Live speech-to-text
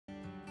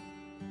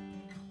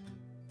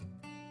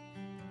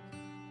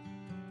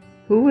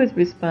Who is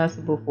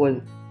responsible for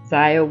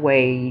Zaya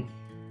Wade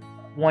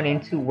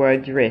wanting to wear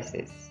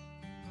dresses?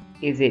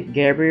 Is it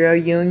Gabrielle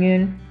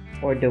Union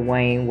or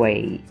Dwayne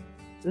Wade?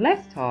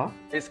 Let's talk.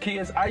 As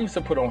kids, I used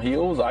to put on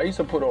heels. I used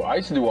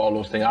to do all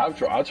those things. I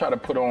try to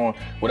put on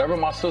whatever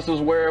my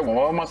sisters wear. When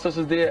all my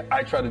sisters did,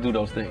 I try to do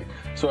those things.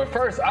 So at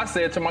first, I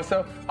said to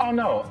myself, oh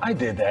no, I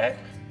did that.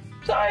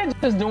 So I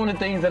ain't just doing the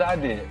things that I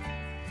did.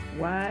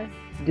 Why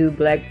do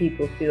Black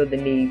people feel the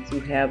need to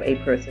have a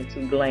person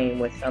to blame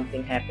when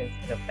something happens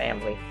in a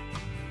family?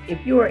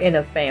 If you are in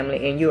a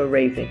family and you are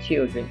raising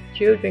children,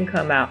 children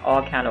come out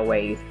all kind of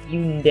ways. You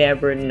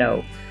never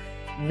know.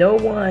 No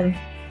one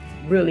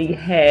really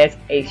has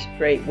a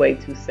straight way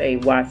to say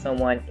why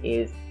someone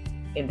is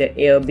in the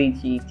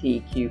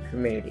LBGTQ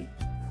community.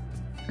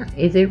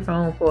 Is it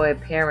wrong for a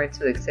parent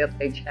to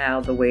accept a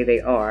child the way they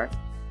are?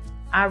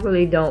 I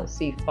really don't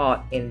see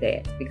fault in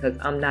that because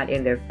I'm not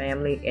in their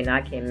family and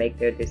I can't make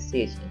their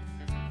decision.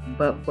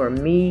 But for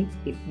me,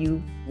 if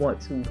you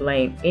want to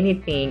blame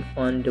anything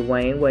on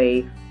Dwayne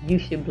Wade, you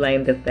should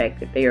blame the fact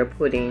that they are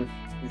putting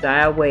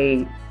Zaya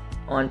Wade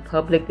on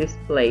public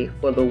display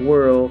for the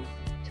world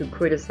to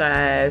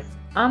criticize.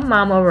 I'm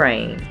Mama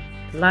Rain.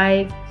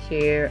 Like,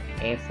 share,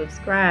 and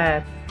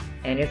subscribe.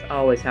 And as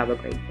always, have a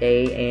great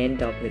day and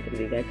don't forget to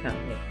leave that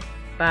comment.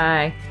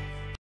 Bye.